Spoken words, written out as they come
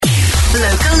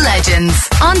Local legends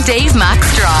on Dave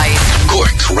Max Drive.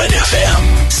 Cork's Red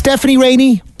FM. Stephanie,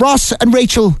 Rainey, Ross and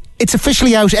Rachel. It's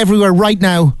officially out everywhere right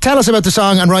now. Tell us about the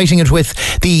song and writing it with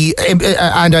the,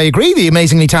 and I agree, the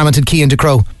amazingly talented Cian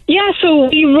DeCrow. Yeah, so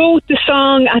we wrote the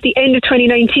song at the end of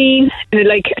 2019 in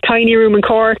a tiny room in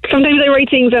Cork. Sometimes I write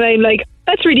things and I'm like,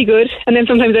 that's really good. And then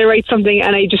sometimes I write something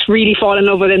and I just really fall in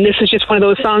love with it. And this was just one of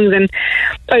those songs. And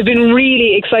I've been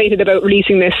really excited about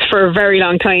releasing this for a very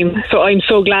long time. So I'm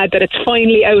so glad that it's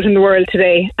finally out in the world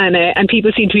today. And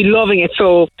people seem to be loving it.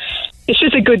 So it's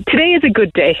just today is a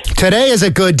good day. Today is a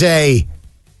good day.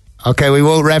 Okay, we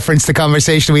won't reference the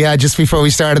conversation we had just before we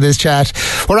started this chat,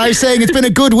 where I was saying it's been a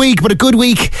good week, but a good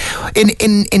week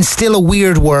in still a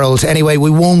weird world. Anyway, we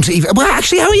won't even... Well,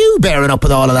 actually, how are you bearing up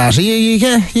with all of that?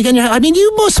 I mean,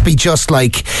 you must be just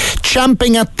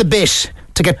champing at the bit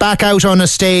to get back out on a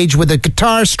stage with a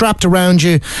guitar strapped around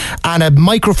you and a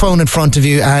microphone in front of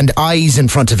you and eyes in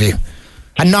front of you.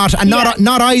 And not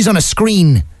eyes on a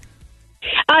screen.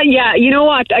 Yeah, you know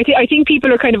what? I think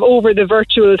people are kind of over the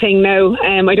virtual thing now.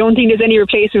 I don't think there's any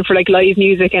replacement for live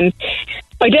music, and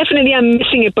I definitely am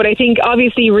missing it. But I think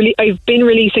obviously I've been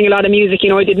releasing a lot of music.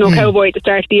 I did No Cowboy at the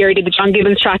start of the year. I did the John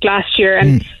Gibbons track last year,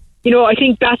 and I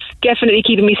think that's definitely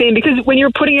keeping me sane, because when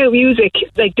you're putting out music,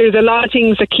 there's a lot of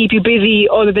things that keep you busy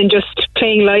other than just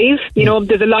playing live.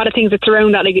 There's a lot of things that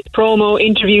surround that, like promo,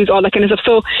 interviews, all that kind of stuff.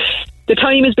 So the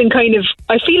time has been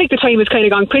I feel like the time has kind of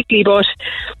gone quickly, but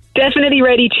definitely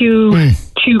ready to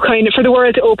kind of, for the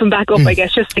world to open back up, I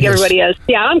guess, just like everybody else.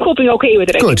 Yeah, I'm coping okay with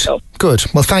it, I think so. Good.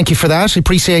 Well, thank you for that. I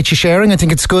appreciate you sharing. I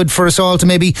think it's good for us all to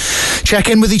maybe check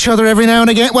in with each other every now and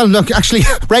again. Well, look, actually,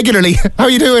 regularly. How are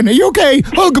you doing? Are you okay?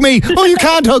 Hug me. Oh, you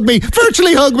can't hug me.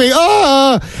 Virtually hug me.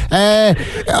 I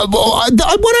want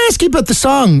to ask you about the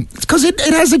song, because it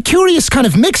has a curious kind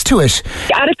of mix to it.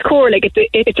 At its core,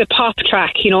 it's a pop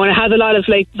track, and it has a lot of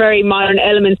very modern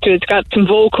elements to it. It's got some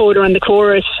vocoder on the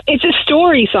chorus. It's a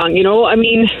story song, I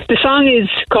mean, the song is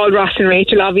called Ross and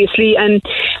Rachel, obviously, and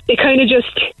it kind of just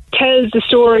tells the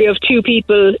story of two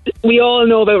people. We all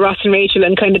know about Ross and Rachel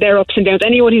and kind of their ups and downs.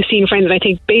 Anyone who's seen Friends, and I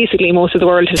think basically most of the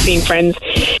world has seen Friends,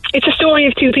 it's a story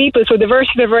of two people. So the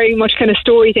verses are very much kind of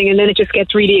story thing, and then it just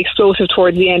gets really explosive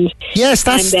towards the end. Yes,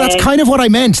 that's kind of what I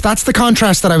meant. That's the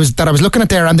contrast that I was looking at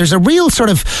there. And there's a real sort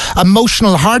of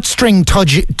emotional heartstring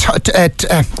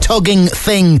tugging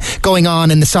thing going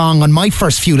on in the song on my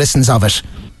first few listens of it.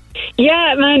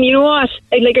 Yeah, man, you know what?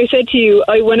 Like I said to you,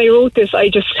 when I wrote this, I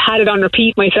just had it on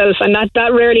repeat myself, and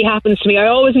that rarely happens to me. I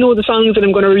always know the songs that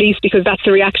I'm going to release because that's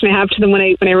the reaction I have to them when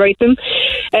I write them.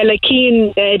 Like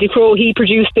Cian DeCrow, he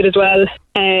produced it as well,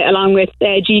 along with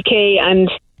GK, and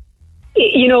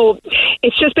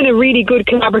it's just been a really good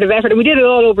collaborative effort. And we did it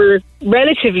all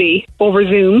relatively over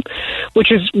Zoom, which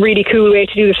was really cool way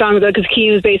to do the song as well, because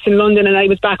Cian was based in London and I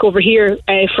was back over here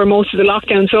for most of the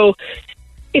lockdown. So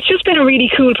it's just been a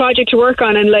really cool project to work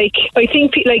on, and I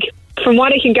think from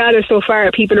what I can gather so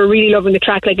far, people are really loving the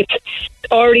track. It's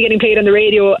already getting played on the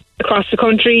radio across the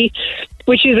country,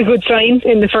 which is a good sign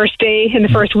in the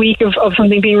first week of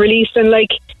something being released. And I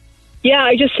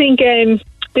just think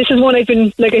this is one I've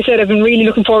been really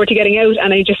looking forward to getting out,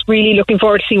 and I'm just really looking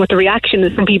forward to seeing what the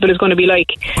reaction from people is going to be like.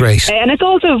 Great. And it's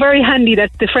also very handy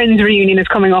that the Friends reunion is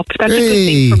coming up. That's a good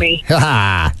thing for me.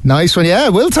 Nice one. Yeah,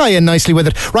 we'll tie in nicely with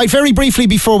it. Right, very briefly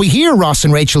before we hear Ross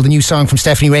and Rachel, the new song from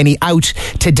Stephanie Rainey, out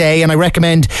today, and I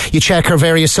recommend you check her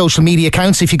various social media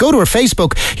accounts. If you go to her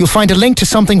Facebook, you'll find a link to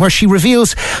something where she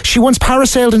reveals she once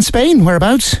parasailed in Spain.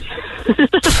 Whereabouts?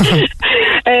 I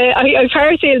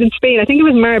parasailed in Spain. I think it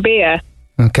was Marbella.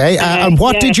 Okay, and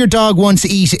what did your dog once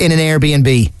eat in an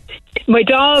Airbnb? My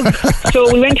dog,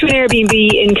 so we went to an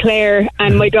Airbnb in Clare,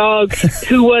 and my dog,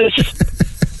 who was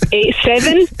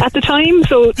 7 at the time,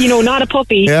 so, not a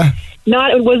puppy,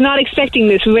 was not expecting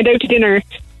this. We went out to dinner,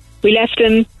 we left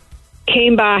him,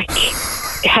 came back,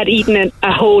 had eaten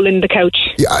a hole in the couch.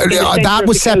 That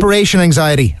was separation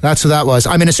anxiety. That's what that was.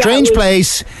 I'm in a strange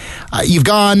place, you've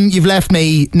gone, you've left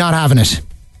me, not having it.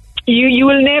 You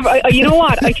will never. You know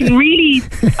what? I can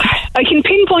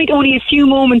pinpoint only a few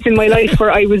moments in my life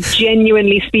where I was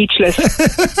genuinely speechless,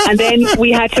 and then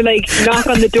we had to knock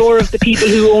on the door of the people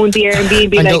who owned the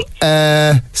Airbnb and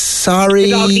be sorry,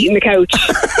 the dog eating the couch.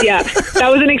 Yeah, that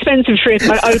was an expensive trip.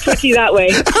 I'll put it to you that way.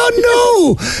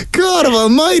 Oh no! God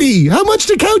Almighty! How much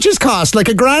do couches cost? Like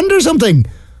 $1,000 or something?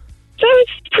 That was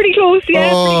pretty close, yeah.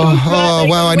 Oh,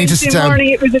 wow, I need to sit down. Morning,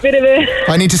 it was a bit of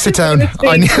I need to sit down.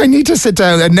 I need to sit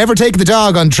down. I'd never take the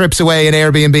dog on trips away in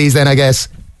Airbnbs then, I guess.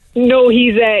 No,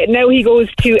 he's now he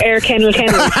goes to Air Kennel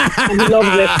Kennels and he loves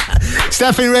it.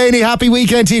 Stephanie Rainey, happy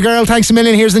weekend to you, girl. Thanks a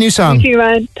million. Here's the new song. Thank you,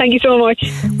 man. Thank you so much.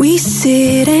 We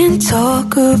sit and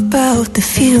talk about the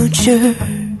future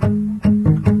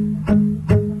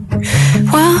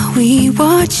while we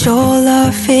watch all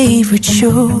our favorite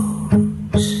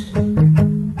shows.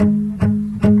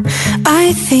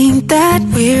 I think that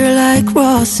we're like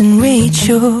Ross and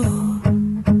Rachel,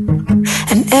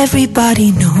 and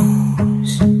everybody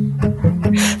knows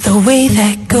the way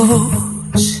that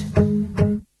goes.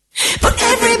 But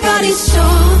everybody's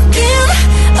talking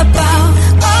about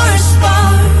our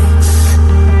sparks.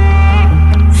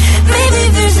 Maybe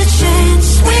there's a chance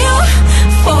we'll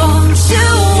fall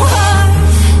too hard.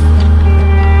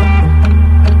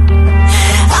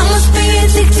 I must be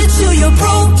addicted to your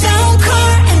broke down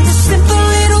car and the simple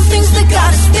little things that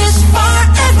got us this far.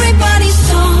 Everybody's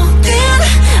talking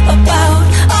about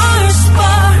our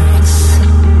sparks.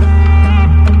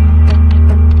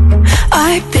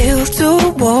 I built a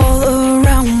wall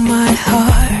around my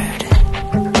heart.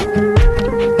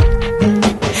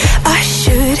 I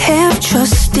should have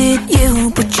trusted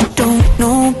you, but you don't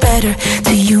know better.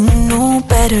 Do you know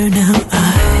better now?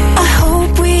 I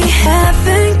hope we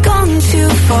haven't gone too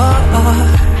far.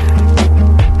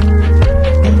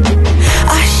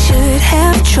 I should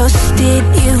have trusted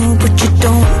you, but you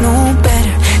don't know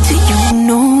better. Do you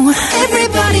know?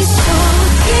 Everybody's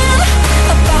talking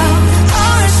about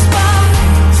our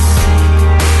sparks.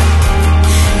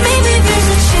 Maybe there's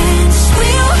a chance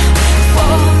we'll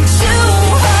fall too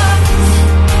hard.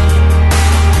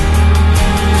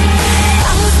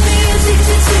 I must be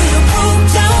addicted to your broke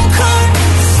down car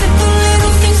and the simple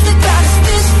little things that got us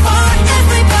this far.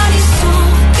 Everybody's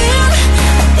talking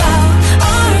about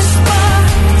our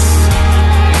sparks.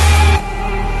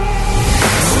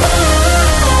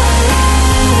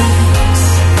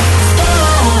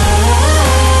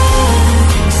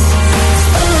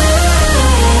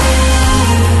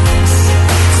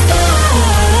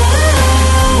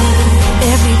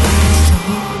 Everybody's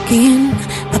talking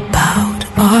about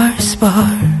our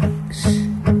sparks.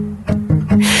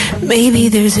 Maybe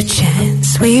there's a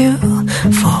chance we'll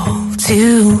fall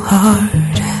too hard.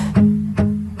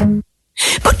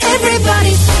 But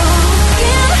everybody's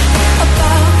talking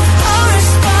about our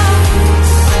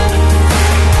sparks.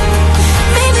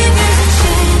 Maybe there's a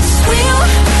chance we'll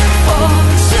fall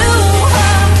too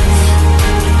hard.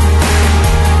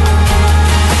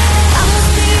 I must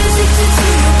be addicted to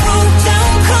your broke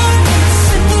down car and the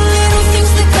simple little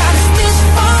things that got us this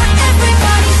far.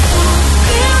 Everybody's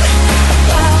talking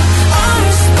about our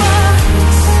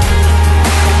sparks.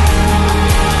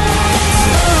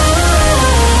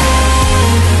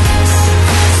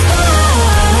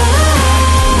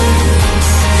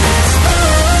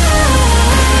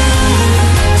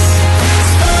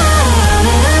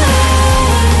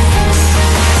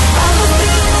 I must be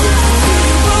addicted to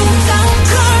your broke down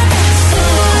car and the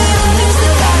simple little things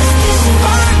that got us this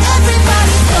far.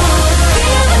 Everybody's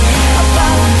talking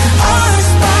about our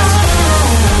sparks.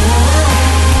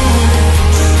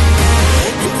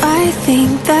 I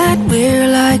think that we're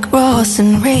like Ross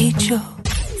and Rachel.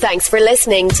 Thanks for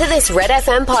listening to this Red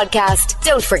FM podcast.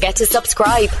 Don't forget to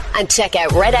subscribe and check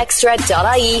out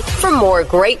redextra.ie for more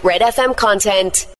great Red FM content.